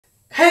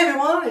Hey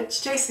everyone,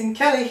 it's Jason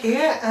Kelly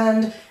here,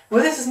 and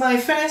well, this is my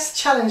first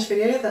challenge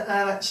video that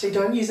I've actually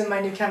done using my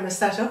new camera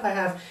setup. I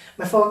have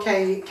my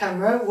 4K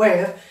camera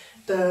with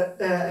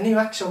a new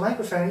actual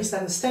microphone. I used to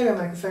have the stereo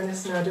microphone,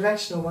 it's now a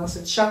directional one, so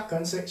it's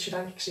shotgun, so it should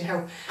actually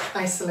help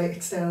isolate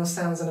external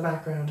sounds in the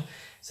background.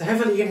 So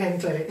hopefully you can hear me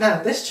clearly.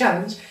 Now, this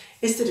challenge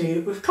is to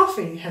do with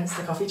coffee, hence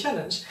the coffee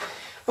challenge.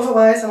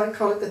 Otherwise, I might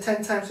call it the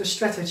 10 times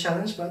Ristretto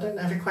challenge, but I don't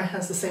know if it quite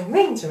has the same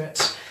ring to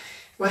it.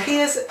 Well,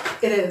 here's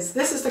it is.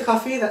 This is the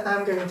coffee that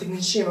I'm going to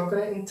consume. I'm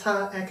going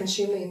to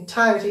consume the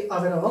entirety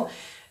of it all,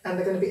 and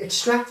they're going to be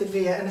extracted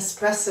via an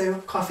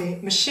espresso coffee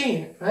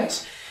machine,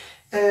 right?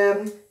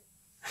 And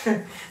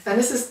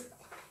this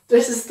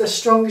is the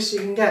strongest you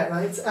can get,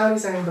 right? It's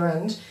Audi's own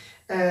brand.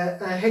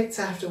 I hate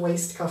to have to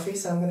waste coffee,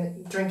 so I'm going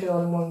to drink it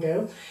all in one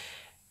go.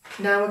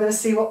 Now we're going to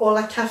see what all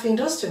that caffeine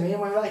does to me and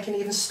whether I can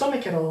even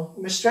stomach it all.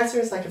 Ristretto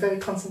is like a very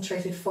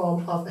concentrated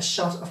form of a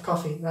shot of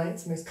coffee, right?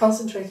 It's the most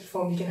concentrated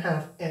form you can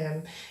have.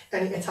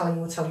 Any Italian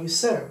will tell you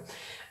so.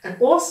 And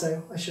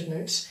also, I should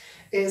note,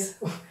 is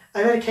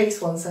I read a case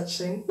once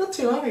actually, not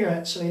too long ago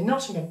actually, in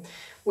Nottingham,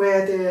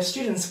 where the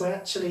students were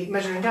actually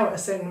measuring out a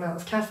certain amount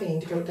of caffeine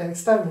to go with their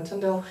experiment,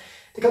 and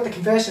they got the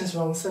conversions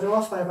wrong, so they're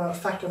off by about a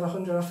factor of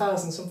 100 or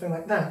 1,000, something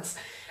like that.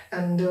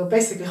 And they were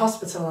basically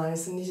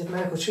hospitalised and needed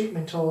medical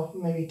treatment, or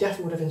maybe death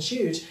would have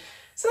ensued.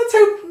 So let's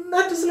hope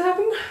that doesn't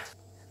happen.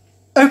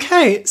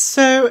 Okay,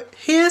 so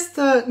here's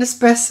the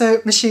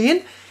Nespresso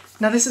machine.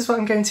 Now this is what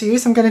I'm going to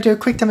use. I'm going to do a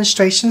quick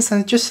demonstration.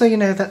 So just so you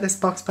know that this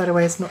box, by the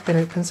way, has not been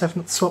opened, so I've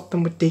not swapped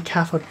them with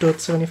decaf or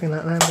duds or anything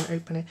like that. I'm going to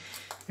open it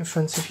in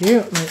front of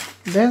you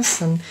like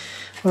this, and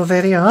well,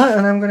 there they are.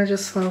 And I'm going to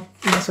just, well,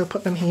 might as well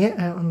put them here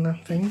out on the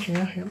thing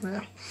here,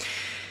 there.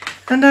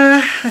 And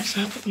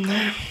actually I'll put them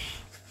there.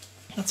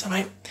 That's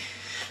alright.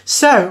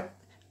 So,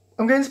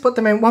 I'm going to put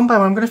them in one by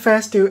one. I'm going to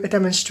first do a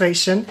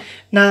demonstration.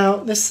 Now,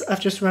 this I've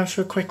just run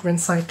through a quick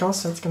rinse cycle,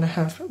 so it's going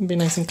to be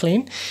nice and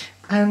clean.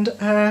 And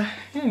yeah,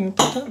 I'm going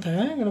to put that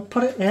there. I'm going to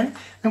put it in.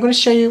 I'm going to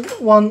show you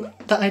one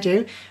that I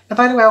do. Now,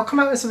 by the way, I'll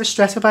come out as a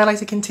Ristretto, but I like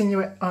to continue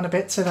it on a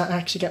bit so that I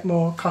actually get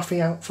more coffee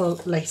out for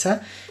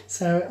later.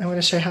 So, I'm going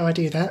to show you how I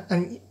do that,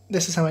 and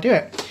this is how I do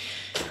it.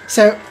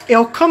 So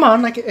it'll come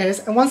on like it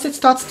is, and once it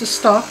starts to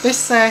stop,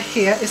 this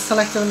here is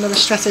selected on the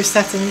Ristretto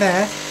setting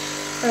there,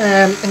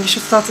 and you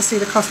should start to see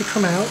the coffee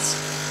come out.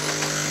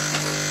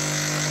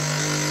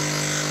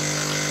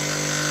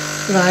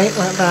 Right,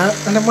 like that.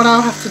 And then what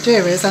I'll have to do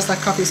is, as that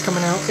coffee's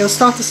coming out, it'll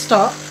start to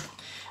stop,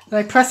 and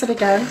I press it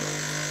again,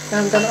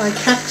 and then I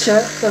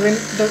capture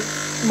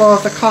more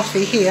of the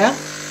coffee here.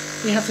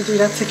 You have to do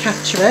that to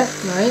capture it,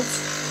 right?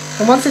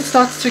 And once that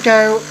starts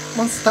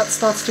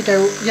to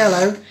go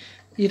yellow,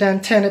 you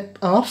then turn it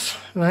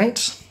off,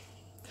 right?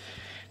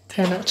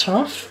 Turn that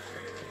off.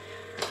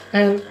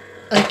 And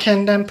I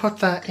can then put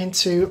that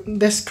into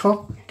this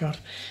cup,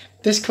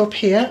 this cup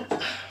here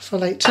for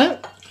later.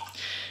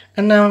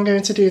 And now I'm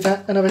going to do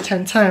that another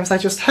 10 times. I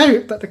just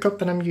hope that the cup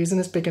that I'm using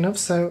is big enough,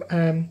 so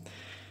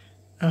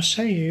I'll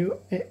show you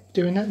it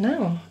doing that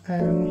now.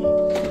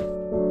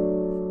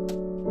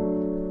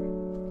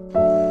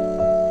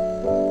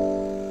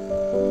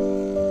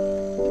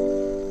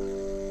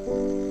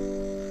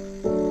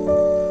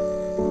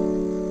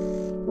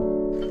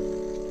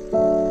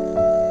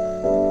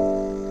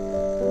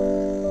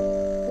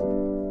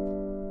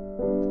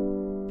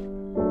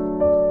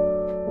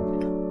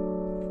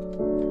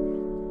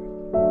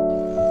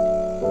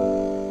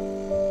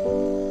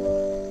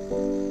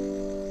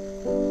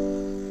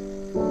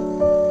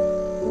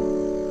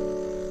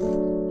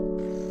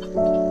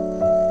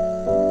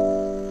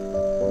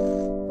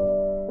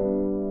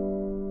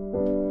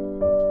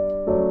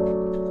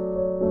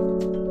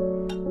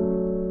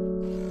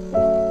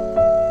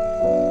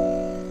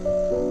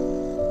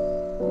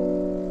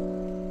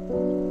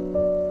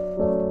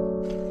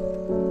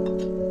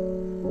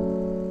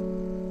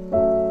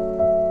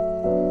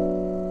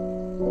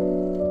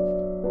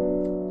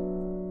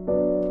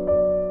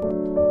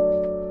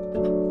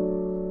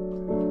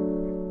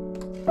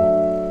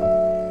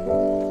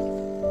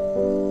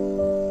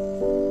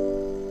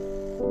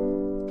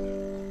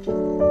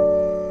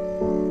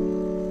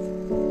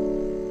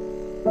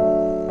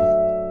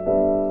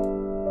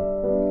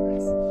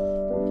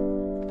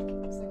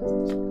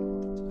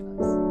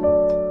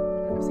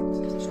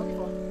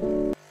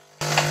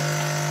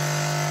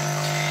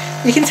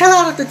 You can tell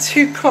out of the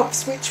two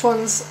cups which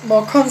one's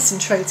more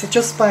concentrated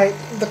just by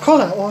the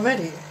colour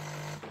already.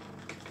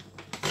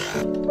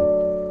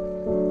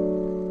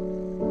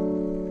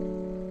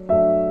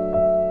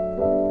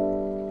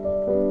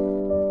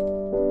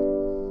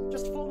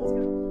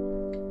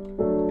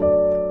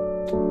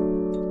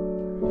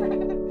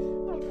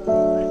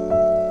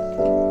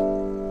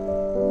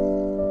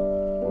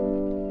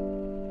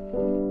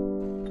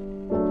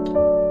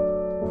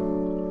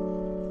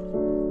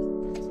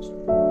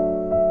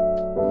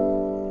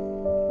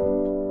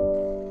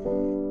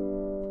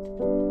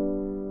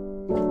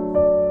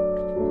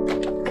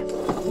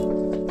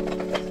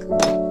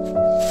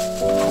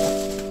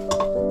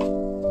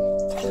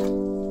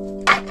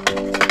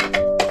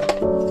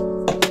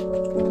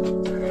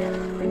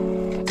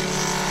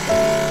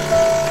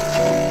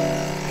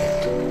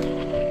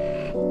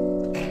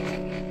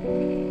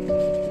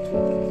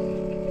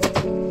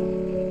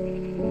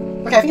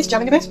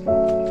 jamming a bit.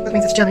 That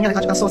means it's jamming.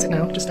 I'll sort it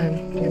now. Just give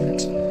me a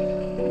minute.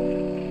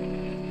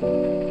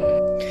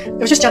 It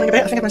was just jamming a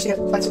bit. I think I managed to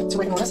get back to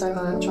working on it, so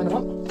I'll try another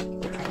one.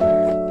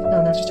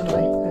 No, it's just jammed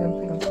away.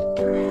 Hang on.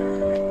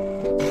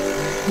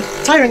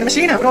 Tiring the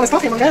machine out with all this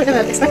coffee in one go. I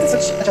didn't expect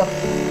such a job.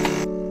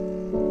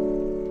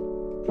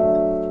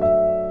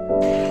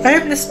 I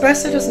hope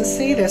Nespresso doesn't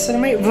see this and I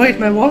might void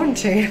my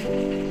warranty.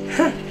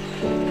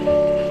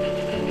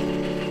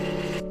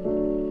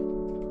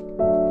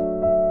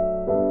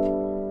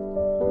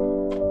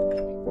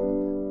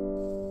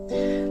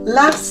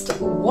 Last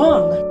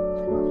one.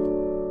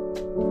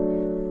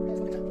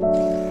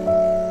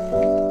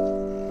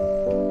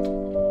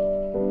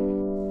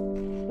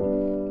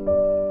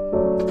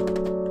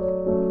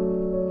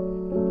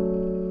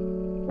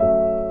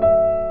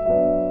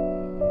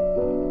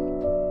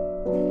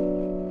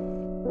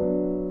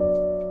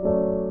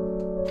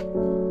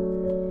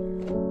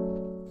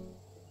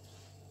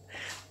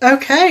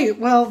 Okay,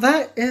 well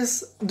that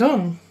is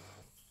done.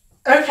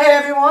 Okay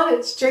everyone,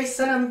 it's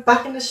Jason. I'm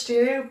back in the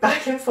studio,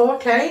 back in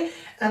 4K,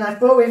 and I've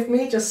brought with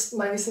me just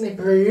my recently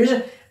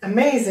brewed,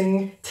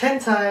 amazing 10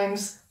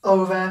 times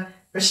over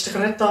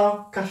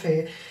Ristretto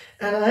coffee.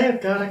 And oh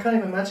god, I can't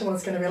even imagine what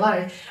it's going to be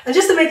like. And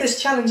just to make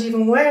this challenge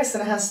even worse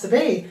than it has to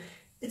be,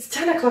 it's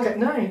 10 o'clock at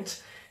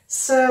night.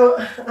 So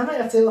I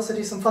might have to also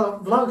do some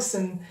follow-up vlogs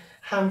and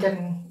how I'm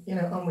getting,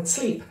 on with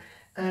sleep.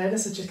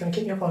 This is just going to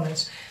keep me up all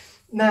night.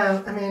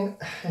 Now, I mean,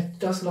 it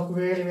does look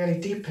really, really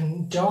deep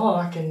and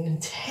dark and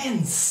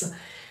intense.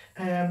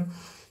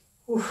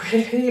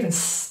 It even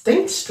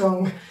stinks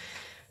strong.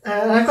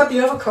 And I've got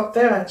the other cup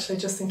there actually,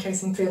 just in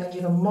case I'm feeling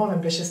even more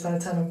ambitious by the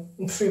time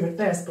I'm through with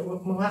this, but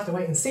we'll have to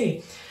wait and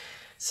see.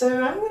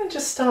 So I'm going to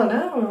just start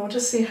now and we'll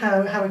just see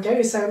how it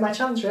goes. So my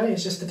challenge really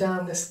is just to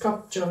down this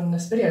cup during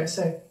this video.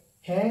 So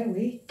here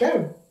we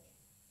go.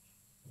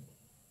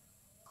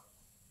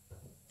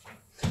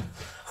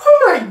 Oh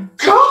my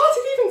god,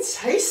 it even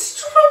tastes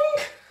strong!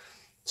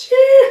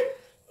 Gee!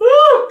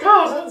 Oh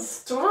god, that's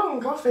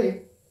strong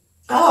coffee.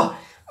 Oh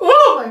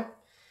my!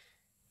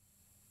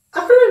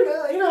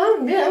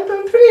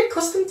 I'm pretty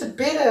accustomed to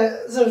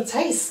bitter sort of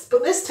taste,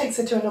 but this takes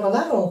it to another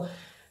level.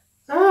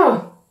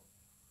 Oh!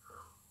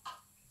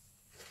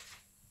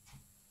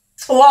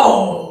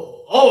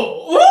 Whoa!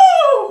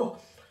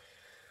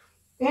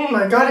 Oh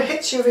my god, it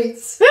hits you every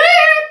step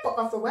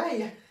of the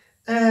way.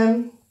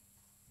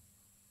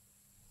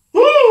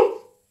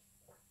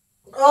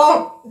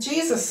 Oh,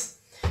 Jesus.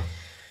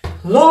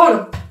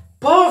 Lord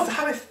above,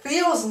 how it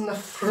feels in the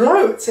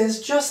throat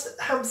is just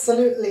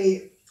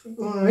absolutely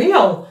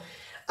real.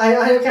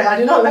 I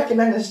do not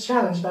recommend this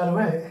challenge, by the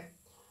way.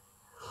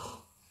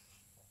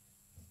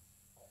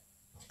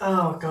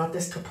 Oh God,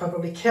 this could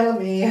probably kill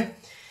me.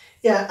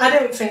 Yeah, I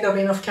don't think there'll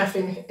be enough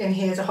caffeine in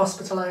here to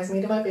hospitalise me.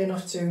 There might be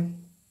enough to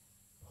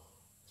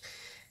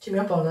keep me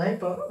up all night,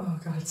 but oh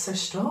God, it's so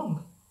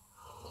strong.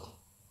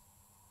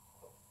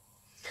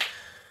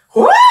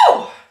 Woo!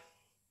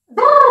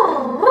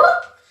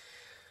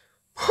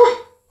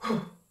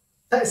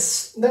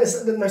 That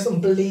is the most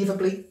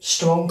unbelievably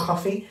strong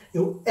coffee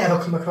you'll ever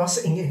come across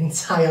in your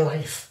entire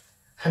life.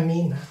 I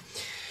mean that.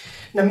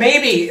 Now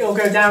maybe it'll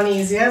go down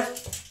easier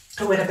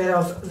with a bit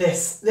of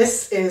this.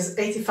 This is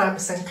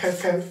 85%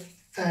 cocoa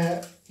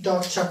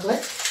dark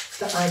chocolate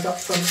that I got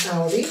from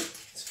Aldi.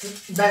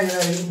 It's very,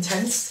 very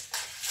intense.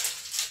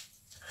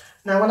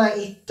 Now when I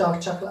eat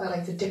dark chocolate, I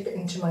like to dip it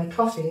into my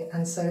coffee,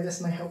 and so this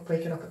may help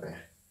break it up a bit.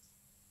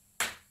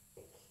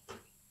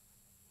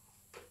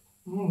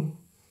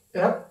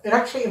 It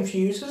actually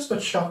infuses the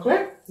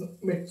chocolate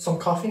with some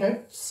coffee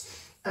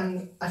notes,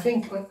 and I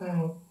think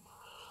woo!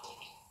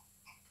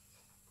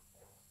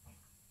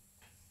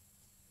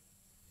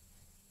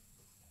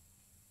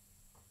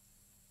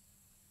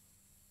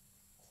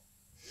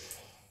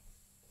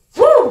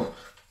 Oh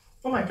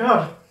my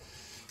god!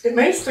 It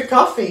makes the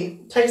coffee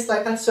taste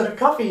like that sort of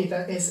coffee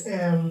that is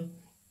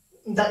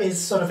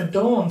sort of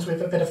adorned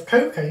with a bit of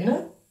cocoa, you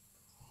know?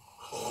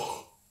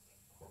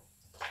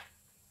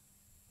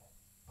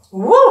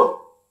 Woo!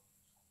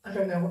 I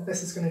don't know what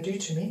this is going to do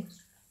to me.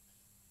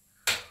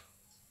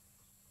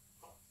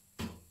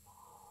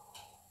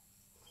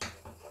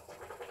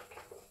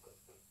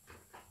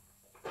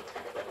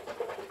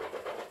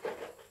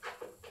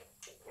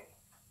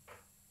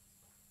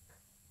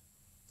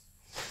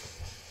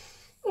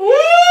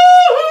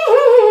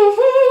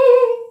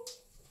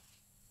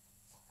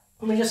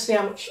 Let me just see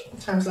how much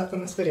time's left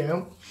on this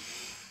video.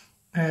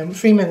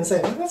 3 minutes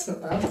in. That's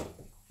not bad.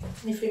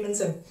 Only 3 minutes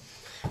in.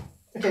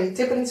 Okay,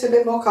 dip it into a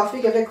bit more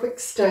coffee, give it a quick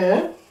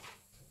stir.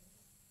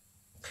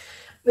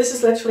 This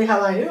is literally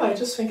how I do. I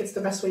just think it's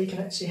the best way you can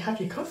actually have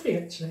your coffee,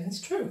 actually.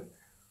 It's true.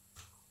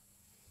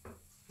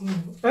 I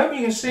hope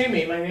you can see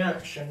me, my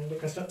reaction,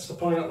 because that's the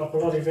point of my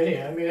bloody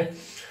video. I mean, it'd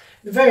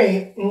be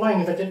very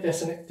annoying if I did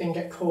this and it didn't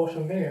get caught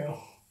on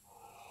video.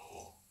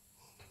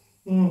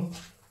 You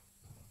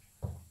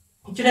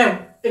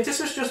know, if this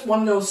was just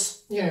one of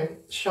those,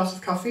 shots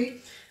of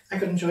coffee, I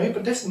could enjoy it,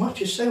 but this much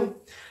is so...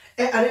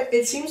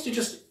 It seems to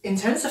just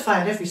intensify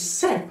at every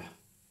sip.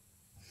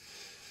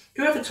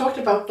 Whoever talked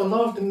about the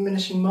law of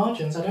diminishing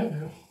margins, I don't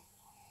know.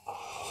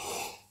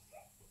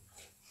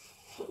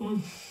 A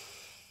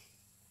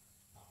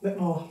bit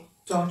more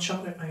dark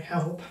chocolate might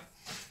help.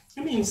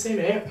 I mean, you can see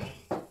it.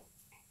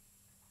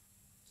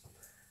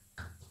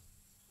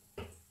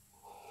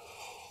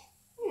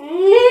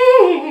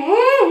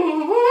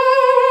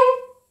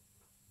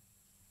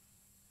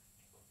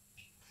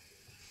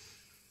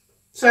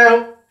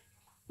 So,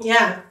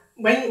 yeah,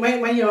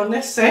 when you're on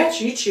this, search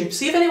YouTube.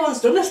 See if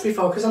anyone's done this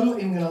before, because I'm not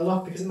even going to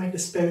look, because it might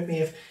disturb me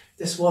if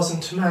this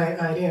wasn't my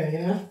idea, you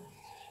know?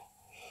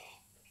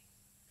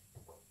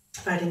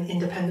 If I didn't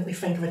independently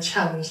think of a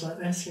challenge like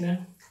this, you know?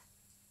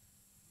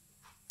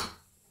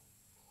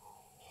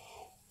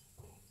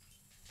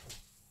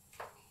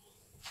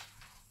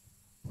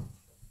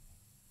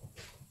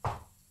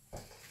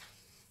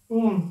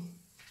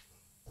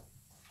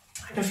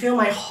 I can feel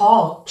my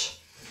heart.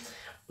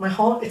 My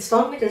heart, it's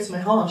starting to go to my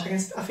heart.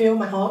 I feel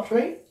my heart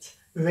rate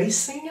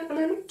racing at the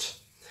moment.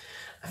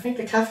 I think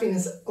the caffeine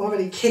is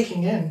already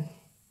kicking in.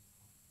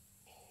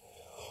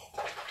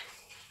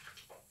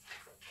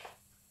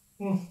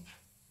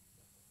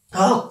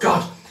 Oh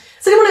God,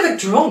 has anyone ever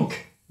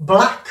drunk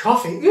black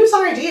coffee? Whose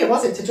idea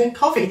was it to drink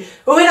coffee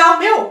without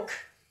milk?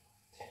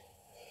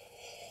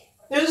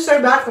 This is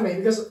so bad for me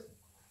because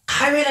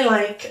I really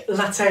like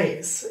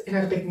lattes, you know,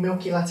 the big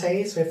milky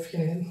lattes with, you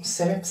know,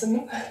 syrups in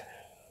them.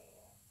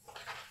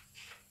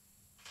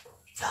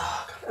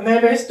 Oh God, I'm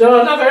almost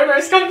done. I've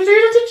almost completed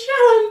the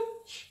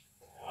challenge.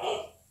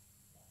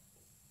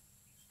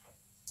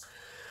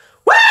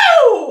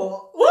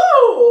 Woo!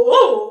 Woo!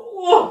 Woo!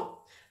 Woo!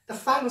 The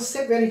final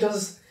sip really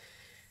does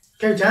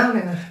go down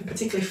in a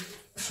particularly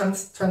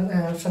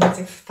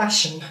frenetic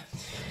fashion.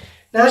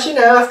 Now, as you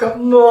know, I've got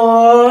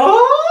more.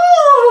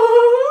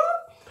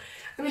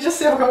 Let me just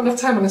see if I've got enough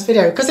time on this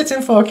video. Because it's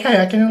in 4K,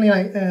 I can only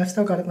I've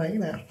still got it like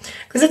there.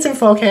 Because it's in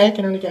 4K, I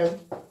can only go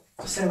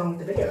so long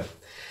with the video.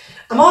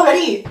 I'm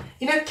already,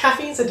 you know,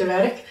 caffeine's a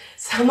diuretic,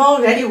 so I'm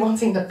already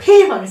wanting to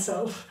pee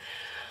myself.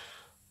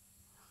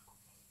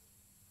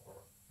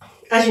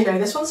 As you know,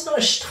 this one's not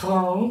as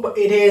strong, but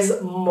it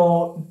is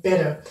more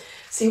bitter.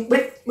 See,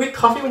 with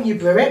coffee, when you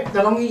brew it,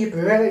 the longer you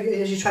brew it,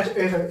 as you try to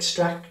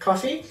over-extract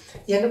coffee,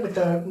 you end up with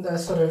the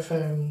sort of,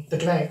 the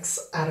dregs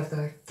out of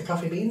the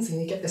coffee beans,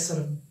 and you get this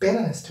sort of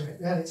bitterness to it.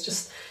 Yeah, it's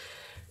just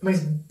the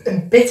most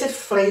embittered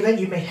flavour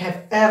you may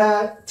have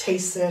ever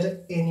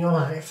tasted in your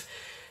life.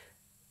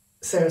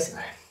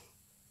 Seriously.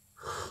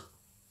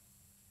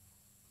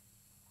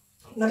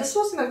 Now, this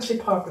wasn't actually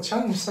part of the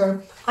challenge,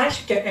 so I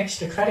should get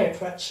extra credit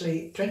for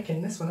actually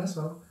drinking this one as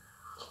well.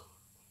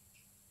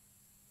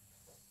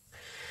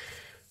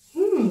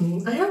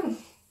 I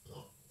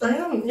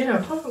am, you know,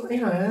 apart from,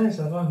 you know,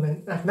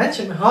 I've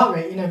mentioned my heart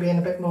rate, you know, being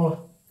a bit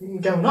more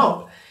going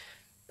up,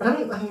 but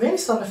I'm really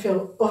starting to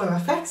feel other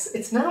effects.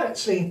 It's now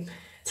actually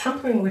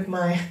tampering with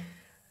my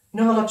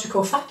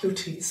neurological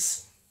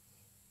faculties.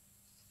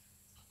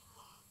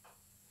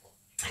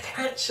 I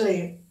can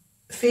actually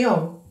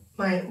feel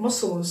my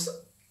muscles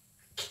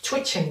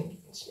twitching,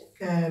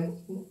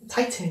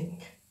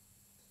 tightening.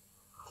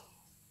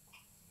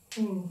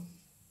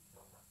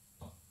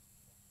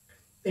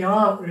 They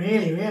are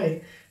really,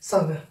 really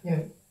starting to, you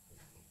know,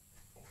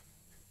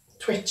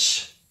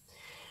 twitch.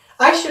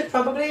 I should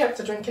probably,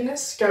 after drinking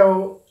this,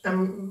 go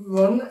and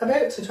run a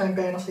bit to try and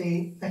burn off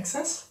the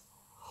excess.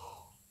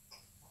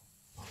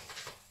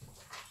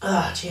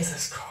 Oh,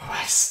 Jesus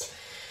Christ.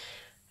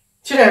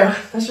 Do you know,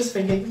 I was just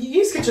thinking,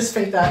 you could just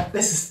think that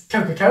this is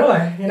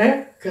Coca-Cola, you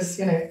know? Because,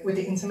 you know, with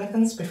the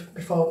intermittents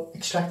before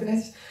extracting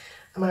it,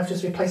 I might have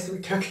just replaced it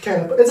with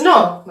Coca-Cola, but it's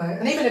not, right?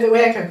 And even if it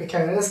were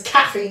Coca-Cola, there's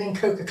caffeine in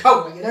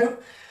Coca-Cola, you know?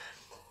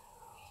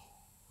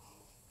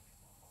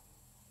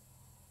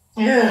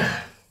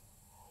 Yeah.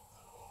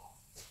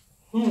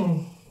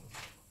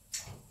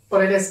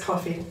 But it is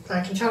coffee. I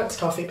can tell it's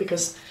coffee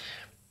because,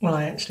 well,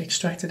 I actually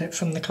extracted it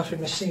from the coffee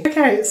machine.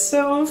 Okay,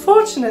 so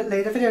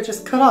unfortunately the video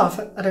just cut off.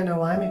 I don't know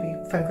why, maybe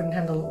phone couldn't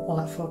handle all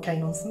that 4K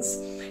nonsense.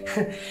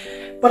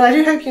 But I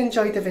do hope you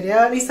enjoyed the video.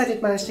 At least I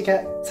did manage to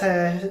get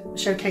to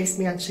showcase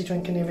me actually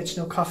drinking the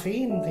original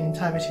coffee and the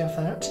entirety of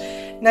that.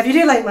 Now if you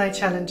do like my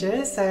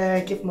challenges,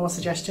 give more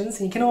suggestions,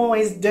 and you can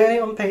always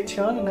donate on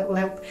Patreon, and that will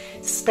help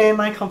spare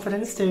my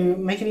confidence to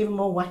make it even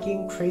more wacky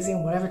and crazy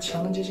and whatever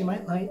challenges you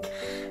might like.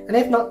 And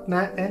if not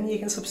that, then you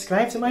can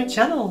subscribe to my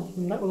channel,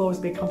 and that will always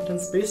be a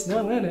confidence boost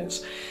now, won't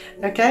it?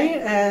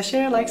 Okay,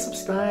 share, like,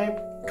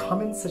 subscribe,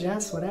 comment,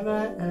 suggest,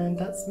 whatever, and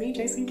that's me,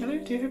 Jason Keller.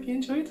 Do hope you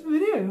enjoyed the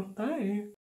video. Bye.